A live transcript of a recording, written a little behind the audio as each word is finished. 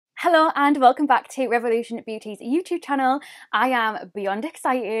Hello and welcome back to Revolution Beauty's YouTube channel. I am beyond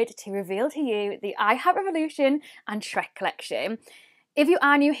excited to reveal to you the I Have Revolution and Shrek collection. If you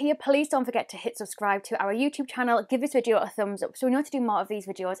are new here, please don't forget to hit subscribe to our YouTube channel, give this video a thumbs up so we know to do more of these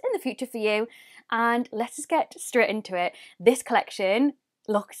videos in the future for you. And let's just get straight into it. This collection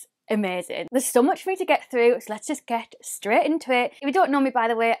looks amazing. There's so much for me to get through, so let's just get straight into it. If you don't know me, by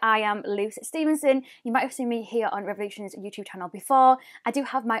the way, I am Luce Stephenson. You might have seen me here on Revolution's YouTube channel before. I do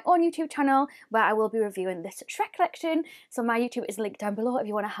have my own YouTube channel where I will be reviewing this Shrek collection, so my YouTube is linked down below if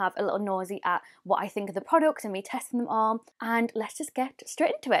you want to have a little nosy at what I think of the products and me testing them all. And let's just get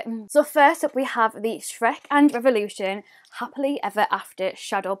straight into it. So first up we have the Shrek and Revolution Happily Ever After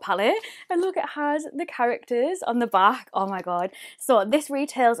Shadow Palette, and look, it has the characters on the back. Oh my god. So this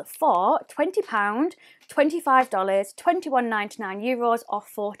retails for £20, $25, €21.99 or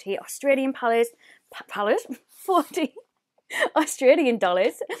 40 Australian dollars. 40 Australian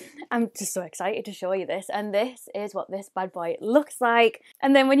dollars. I'm just so excited to show you this, and this is what this bad boy looks like.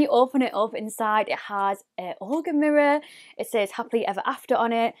 And then when you open it up, inside it has an ogre mirror. It says Happily Ever After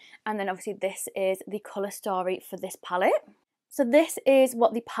on it, and then obviously this is the colour story for this palette. So this is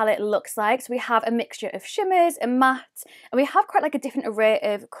what the palette looks like. So we have a mixture of shimmers and mattes, and we have quite like a different array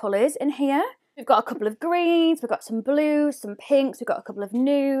of colours in here. We've got a couple of greens, we've got some blues, some pinks, we've got a couple of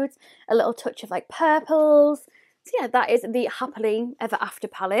nudes, a little touch of like purples. So yeah, that is the Happily Ever After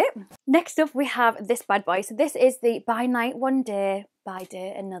palette. Next up we have this bad boy. So this is the By Night One Day, By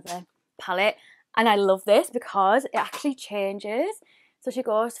Day Another palette. And I love this because it actually changes. So she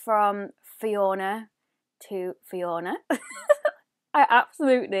goes from Fiona to Fiona. I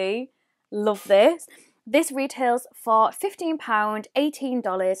absolutely love this. This retails for £15, $18,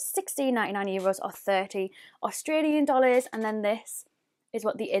 €16.99 or 30 Australian dollars. And then this is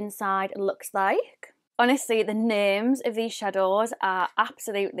what the inside looks like. Honestly, the names of these shadows are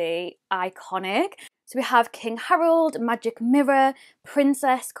absolutely iconic. So we have King Harold, Magic Mirror,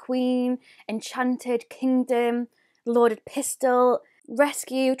 Princess, Queen, Enchanted Kingdom, Loaded Pistol,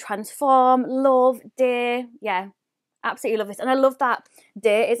 Rescue, Transform, Love, Day. Yeah, absolutely love this. And I love that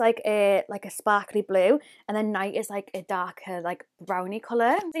day is like a sparkly blue, and then night is like a darker like browny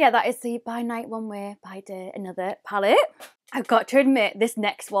colour. So yeah, that is the By Night One Way, By Day Another palette. I've got to admit, this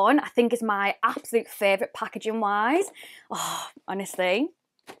next one I think is my absolute favourite packaging wise. Oh, honestly.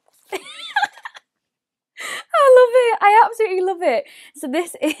 I love it. I absolutely love it. So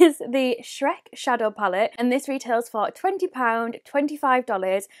this is the Shrek Shadow Palette, and this retails for £20,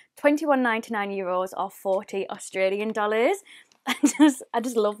 $25, €21.99 or 40 Australian dollars. I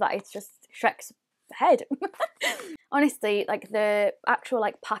just love that it's just Shrek's head. Honestly, like the actual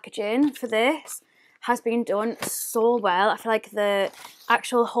like packaging for this has been done so well. I feel like the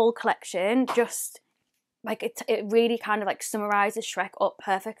actual whole collection just like it really kind of like summarizes Shrek up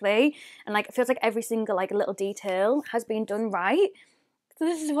perfectly, and like it feels like every single like little detail has been done right. So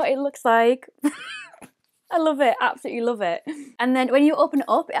this is what it looks like. I love it, absolutely love it. And then when you open it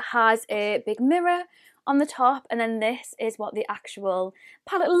up, it has a big mirror on the top, and then this is what the actual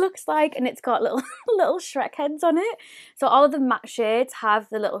palette looks like, and it's got little little Shrek heads on it. So all of the matte shades have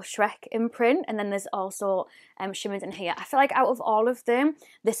the little Shrek imprint, and then there's also shimmers in here. I feel like out of all of them,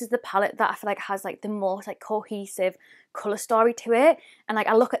 this is the palette that I feel like has like the most like cohesive colour story to it. And like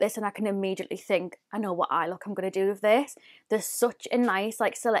I look at this and I can immediately think, I know what eye look I'm going to do with this. There's such a nice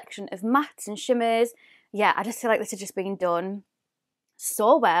like selection of mattes and shimmers. Yeah, I just feel like this has just been done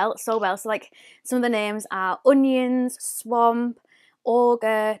so well, so well. So like some of the names are Onions, Swamp,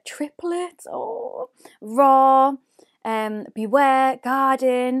 Ogre, Triplets, oh, Raw, Beware,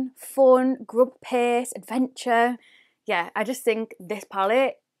 Garden, Fun, Grub Pace, Adventure. Yeah, I just think this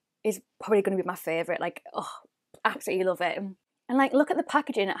palette is probably going to be my favourite. Like, oh, absolutely love it. And like look at the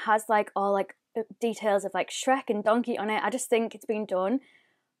packaging, it has like all like details of like Shrek and Donkey on it. I just think it's been done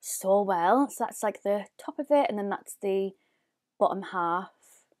so well. So that's like the top of it, and then that's the bottom half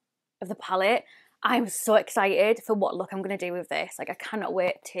of the palette. I'm so excited for what look I'm going to do with this. Like I cannot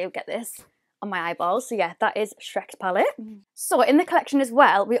wait to get this on my eyeballs. So yeah, that is Shrek's palette. So in the collection as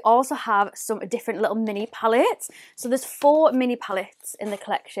well, we also have some different little mini palettes. So there's 4 mini palettes in the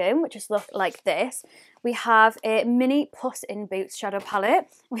collection, which just look like this. We have a mini Puss in Boots shadow palette.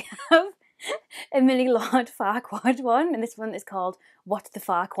 We have a mini Lord Farquaad one, and this one is called What's the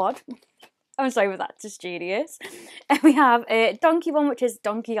Farquaad? I'm sorry, but that's just genius. And we have a Donkey one, which is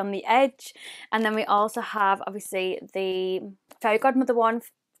Donkey on the Edge. And then we also have, obviously, the Fairy Godmother one.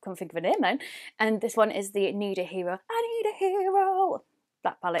 Can't think of a name then. And this one is the Need a Hero. I Need a Hero.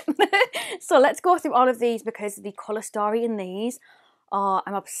 That palette. So let's go through all of these because the colour story in these, oh,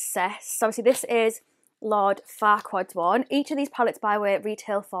 I'm obsessed. So obviously this is Lord Farquaad's one. Each of these palettes by weight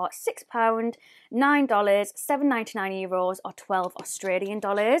retail for £6, $9, €7.99 or 12 Australian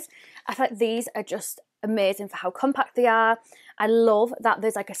dollars. I feel like these are just amazing for how compact they are. I love that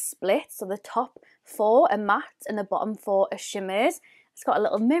there's like a split, so the top 4 are mattes and the bottom 4 are shimmers. It's got a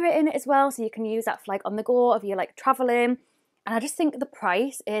little mirror in it as well, so you can use that for like on the go if you're like traveling. And I just think the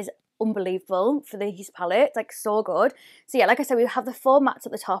price is unbelievable for these palettes, like so good. So yeah, like I said, we have the 4 mattes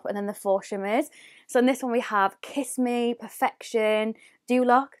at the top and then the 4 shimmers. So in this one we have Kiss Me, Perfection,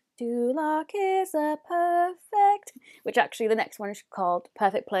 Duloc is a perfect, which actually the next one is called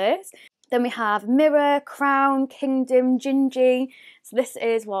Perfect Place. Then we have Mirror, Crown, Kingdom, Gingy. So this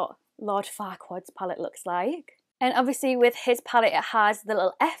is what Lord Farquaad's palette looks like. And obviously with his palette, it has the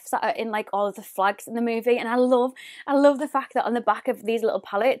little Fs that are in like all of the flags in the movie. And I love the fact that on the back of these little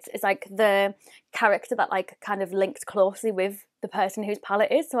palettes is like the character that like kind of links closely with the person whose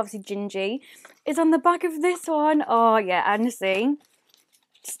palette is. So obviously Gingy is on the back of this one. Oh yeah, honestly,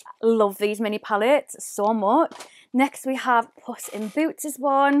 just love these mini palettes so much. Next we have Puss in Boots'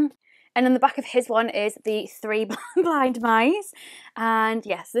 one. And on the back of his one is the 3 blind mice. And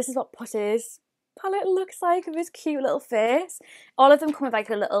yes, this is what Puss's palette looks like with his cute little face. All of them come with like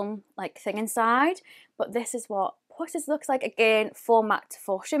a little like thing inside, but this is what Puss's looks like. Again, 4 matte,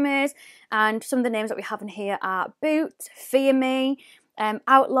 4 shimmers, and some of the names that we have in here are Boot, Fear Me,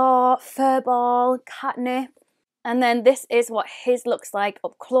 Outlaw, Furball, Catnip, and then this is what his looks like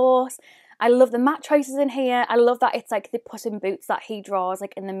up close. I love the matte choices in here. I love that it's like the Puss in Boots that he draws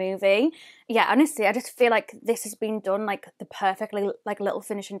like in the movie. Yeah, honestly, I just feel like this has been done like the perfectly like little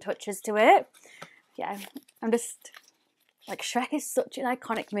finishing touches to it. Yeah, I'm just like, Shrek is such an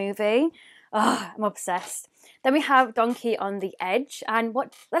iconic movie. Oh, I'm obsessed. Then we have Donkey on the Edge, and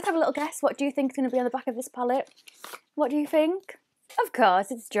let's have a little guess. What do you think is going to be on the back of this palette? What do you think? Of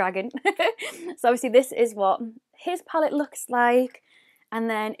course, it's Dragon. So obviously this is what his palette looks like. And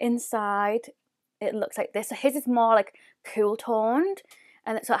then inside, it looks like this. So his is more like cool toned.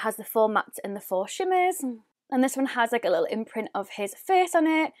 And so it has the 4 mattes and the 4 shimmers. And this one has like a little imprint of his face on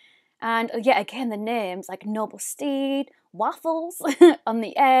it. And yeah, again, the names like Noble Steed, Waffles on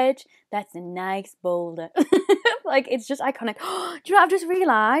the Edge. That's a nice boulder. Like, it's just iconic. Do you know what I've just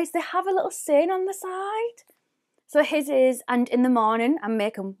realised? They have a little saying on the side. So his is, and in the morning, I'm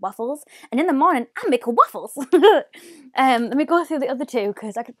making waffles. And in the morning, I'm making waffles. Let me go through the other two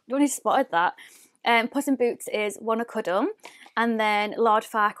because I only spotted that. Puss in Boots is Wanna Cuddle. And then Lord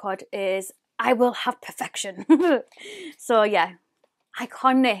Farquaad is I Will Have Perfection. So yeah,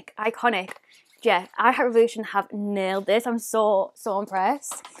 iconic. Yeah, I Heart Revolution have nailed this. I'm so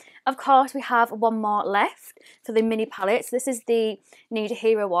impressed. Of course, we have one more left for the mini palettes. This is the Need a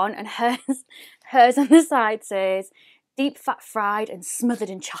Hero one, and hers on the side says deep fat fried and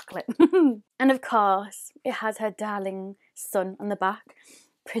smothered in chocolate. And of course, it has her darling son on the back,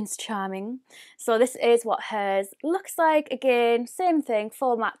 Prince Charming. So this is what hers looks like. Again, same thing,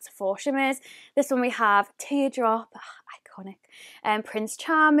 4 mattes, 4 shimmers. This one we have Teardrop, iconic, Prince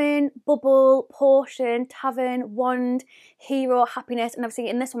Charming, Bubble, Potion, Tavern, Wand, Hero, Happiness, and obviously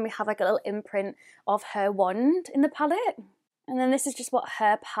in this one we have like a little imprint of her wand in the palette. And then this is just what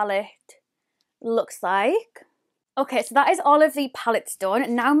her palette looks like. Okay, so that is all of the palettes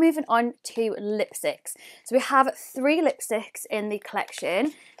done. Now moving on to lipsticks. So we have 3 lipsticks in the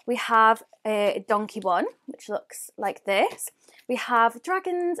collection. We have a Donkey one, which looks like this. We have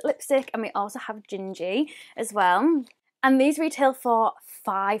Dragon's lipstick, and we also have Gingy as well. And these retail for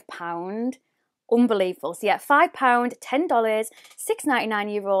 £5. Unbelievable. So yeah, £5, $10,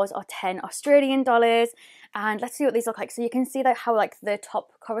 €6.99 or 10 Australian dollars. And let's see what these look like. So you can see that how like the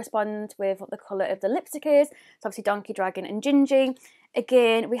top corresponds with what the colour of the lipstick is. So obviously Donkey, Dragon and Gingy.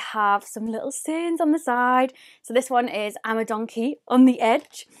 Again, we have some little sayings on the side. So this one is I'm a donkey on the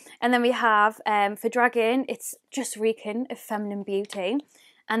edge. And then we have for Dragon, it's just reeking of feminine beauty.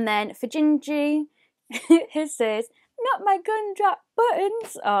 And then for Gingy, his says, not my gumdrop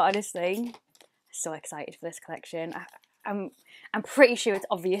buttons. Oh, honestly, so excited for this collection. I'm pretty sure it's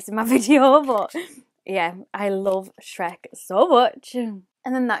obvious in my video, but yeah, I love Shrek so much. And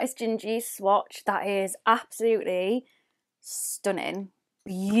then that is Gingy's swatch. That is absolutely stunning.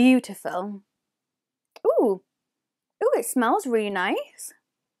 Beautiful. Ooh, it smells really nice.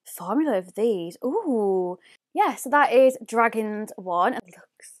 Formula of these. Ooh. Yeah, so that is Dragon's one. It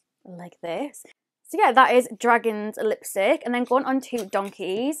looks like this. So yeah, that is Dragon's lipstick. And then going on to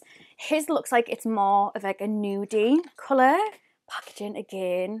Donkey's. His looks like it's more of like a nudie colour. Packaging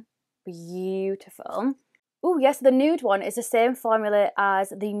again, beautiful. Oh yes, the nude one is the same formula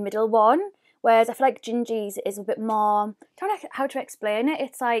as the middle one. Whereas I feel like Gingy's is a bit more, I don't know how to explain it.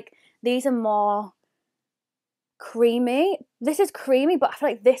 It's like these are more creamy. This is creamy, but I feel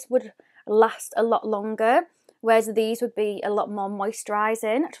like this would last a lot longer, whereas these would be a lot more moisturising.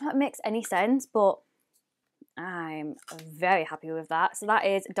 I don't know if that makes any sense, but I'm very happy with that. So that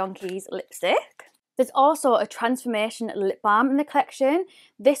is Donkey's lipstick. There's also a transformation lip balm in the collection.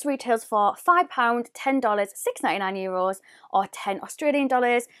 This retails for £5, $10, €6.99 or 10 Australian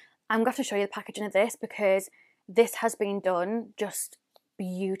dollars. I'm going to have to show you the packaging of this because this has been done just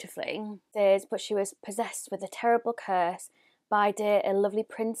beautifully. It says, but she was possessed with a terrible curse. By day, a lovely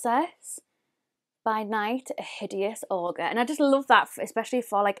princess. By night, a hideous ogre. And I just love that, especially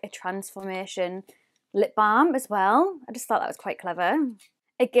for like a transformation lip balm as well. I just thought that was quite clever.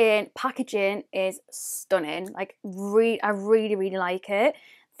 Again, packaging is stunning. Like, I really, really like it.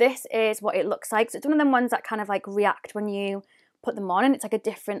 This is what it looks like. So it's one of them ones that kind of like react when you put them on, and it's like a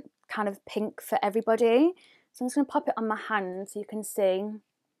different kind of pink for everybody. So I'm just going to pop it on my hand so you can see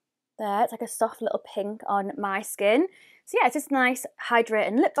there. It's like a soft little pink on my skin. So yeah, it's just nice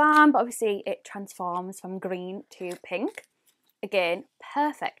hydrating lip balm, but obviously it transforms from green to pink. Again,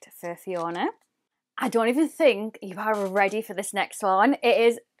 perfect for Fiona. I don't even think you are ready for this next one. It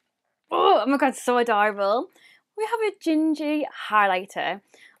is, oh my god, so adorable. We have a gingy highlighter.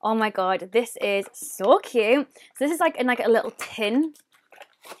 Oh my god, this is so cute. So this is like in like a little tin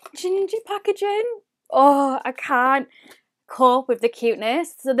gingy packaging. Oh, I can't cope with the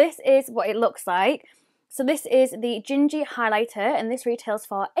cuteness. So this is what it looks like. So this is the gingy highlighter, and this retails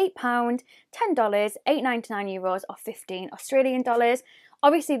for £8, $10, €8.99 or 15 Australian dollars.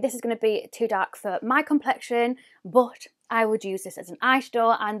 Obviously, this is going to be too dark for my complexion, but I would use this as an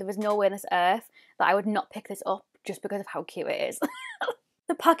eyeshadow, and there was no way on this earth that I would not pick this up just because of how cute it is.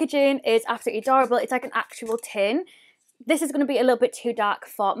 The packaging is absolutely adorable. It's like an actual tin. This is going to be a little bit too dark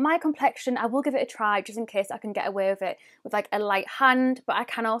for my complexion. I will give it a try just in case I can get away with it with like a light hand, but I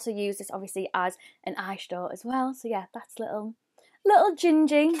can also use this obviously as an eyeshadow as well. So yeah, that's little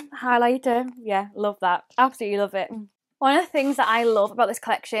gingy highlighter. Yeah, love that. Absolutely love it. One of the things that I love about this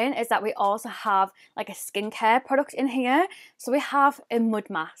collection is that we also have like a skincare product in here. So we have a mud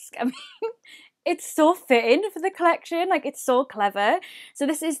mask. I mean, it's so fitting for the collection, like it's so clever. So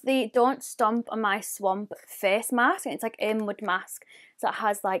this is the Don't Stomp on My Swamp face mask, and it's like a mud mask. So it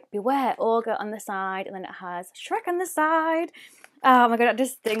has like Beware Ogre on the side, and then it has Shrek on the side. Oh my god, I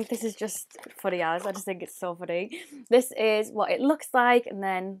just think this is just funny as. I just think it's so funny. This is what it looks like, and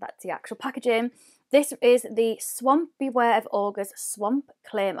then that's the actual packaging. This is the Swamp Beware of Ogres Swamp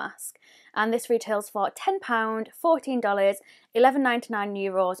Clay Mask, and this retails for £10, $14,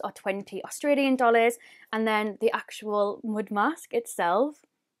 €11.99 or 20 Australian dollars. And then the actual mud mask itself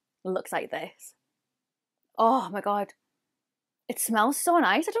looks like this. Oh my god, it smells so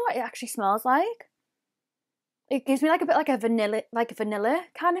nice. I don't know what it actually smells like. It gives me like a bit like a vanilla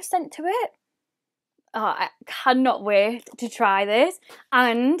kind of scent to it. Oh, I cannot wait to try this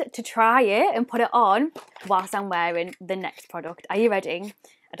and to try it and put it on whilst I'm wearing the next product. Are you ready?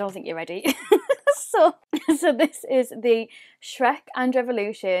 I don't think you're ready. So this is the Shrek and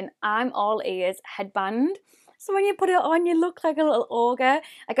Revolution I'm All Ears headband. So when you put it on, you look like a little ogre.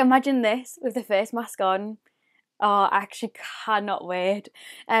 Like imagine this with the face mask on. Oh, I actually cannot wait.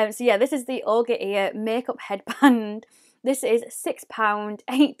 So yeah, this is the ogre ear makeup headband. This is £6,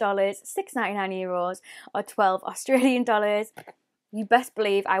 $8, €6.99 or 12 Australian dollars. You best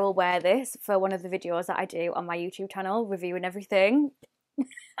believe I will wear this for one of the videos that I do on my YouTube channel, reviewing everything.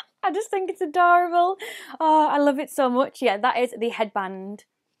 I just think it's adorable. Oh, I love it so much. Yeah, that is the headband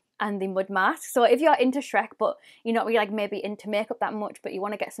and the mud mask. So if you're into Shrek, but you're not really like maybe into makeup that much, but you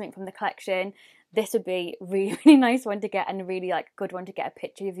want to get something from the collection, this would be a really, really nice one to get, and a really like good one to get a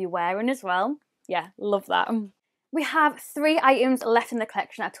picture of you wearing as well. Yeah, love that. We have 3 items left in the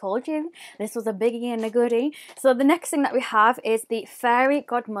collection. I told you this was a biggie and a goodie. So the next thing that we have is the Fairy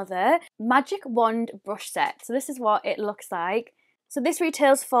Godmother Magic Wand Brush Set. So this is what it looks like. So this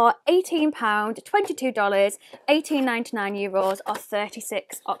retails for £18, $22, €18.99 or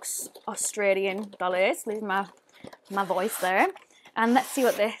 36 Australian dollars. Losing my voice there. And let's see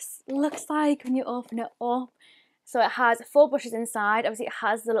what this looks like when you open it up. So it has 4 brushes inside. Obviously it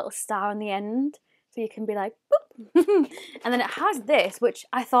has the little star on the end, so you can be like, boop. And then it has this, which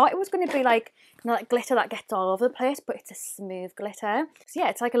I thought it was going to be like, you know, like glitter that gets all over the place, but it's a smooth glitter. So yeah,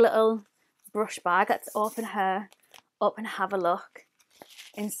 it's like a little brush bag. Let's open her up and have a look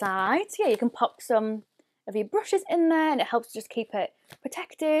inside. So yeah, you can pop some of your brushes in there, and it helps just keep it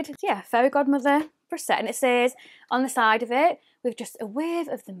protected. So yeah, Fairy Godmother brush set, and it says on the side of it, with just a wave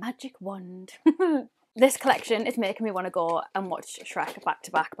of the magic wand. This collection is making me want to go and watch Shrek back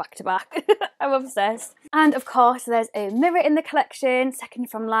to back, back to back. I'm obsessed. And of course, there's a mirror in the collection,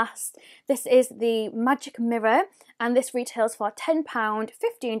 second from last. This is the Magic Mirror, and this retails for £10, $15,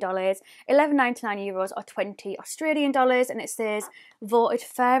 €11.99 or 20 Australian dollars, and it says voted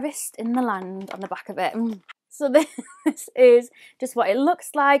fairest in the land on the back of it. So this is just what it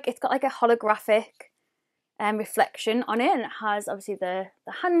looks like. It's got like a holographic reflection on it, and it has obviously the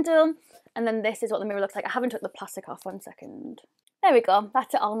handle, and then this is what the mirror looks like. I haven't took the plastic off. 1 second. There we go.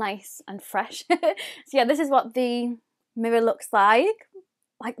 That's it all nice and fresh. So yeah, this is what the mirror looks like.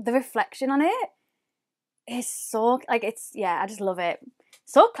 Like the reflection on it is so, like, it's, yeah, I just love it.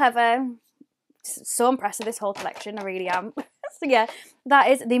 So clever. So impressed with this whole collection. I really am. So yeah, that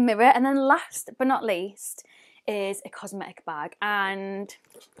is the mirror. And then last but not least is a cosmetic bag, and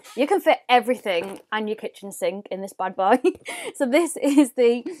you can fit everything and your kitchen sink in this bad boy. So this is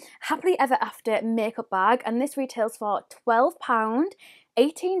the Happily Ever After makeup bag, and this retails for £12,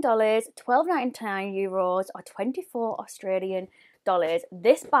 $18, €12.99 or 24 Australian dollars.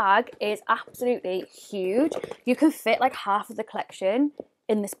 This bag is absolutely huge. You can fit like half of the collection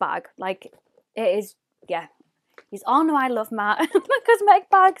in this bag. Like, it is, yeah. You all know I love my cosmetic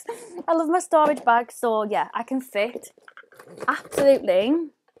bags. I love my storage bags. So yeah, I can fit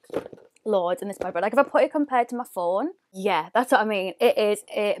absolutely loads in this bag. But like if I put it compared to my phone, yeah, that's what I mean. It is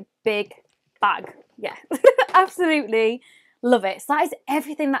a big bag. Yeah, absolutely love it. So that is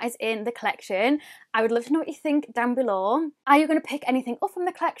everything that is in the collection. I would love to know what you think down below. Are you going to pick anything up from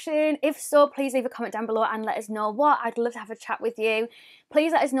the collection? If so, please leave a comment down below and let us know what. I'd love to have a chat with you.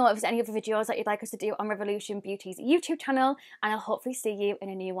 Please let us know if there's any other videos that you'd like us to do on Revolution Beauty's YouTube channel, and I'll hopefully see you in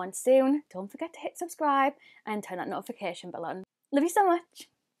a new one soon. Don't forget to hit subscribe and turn that notification bell on. Love you so much.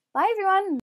 Bye everyone.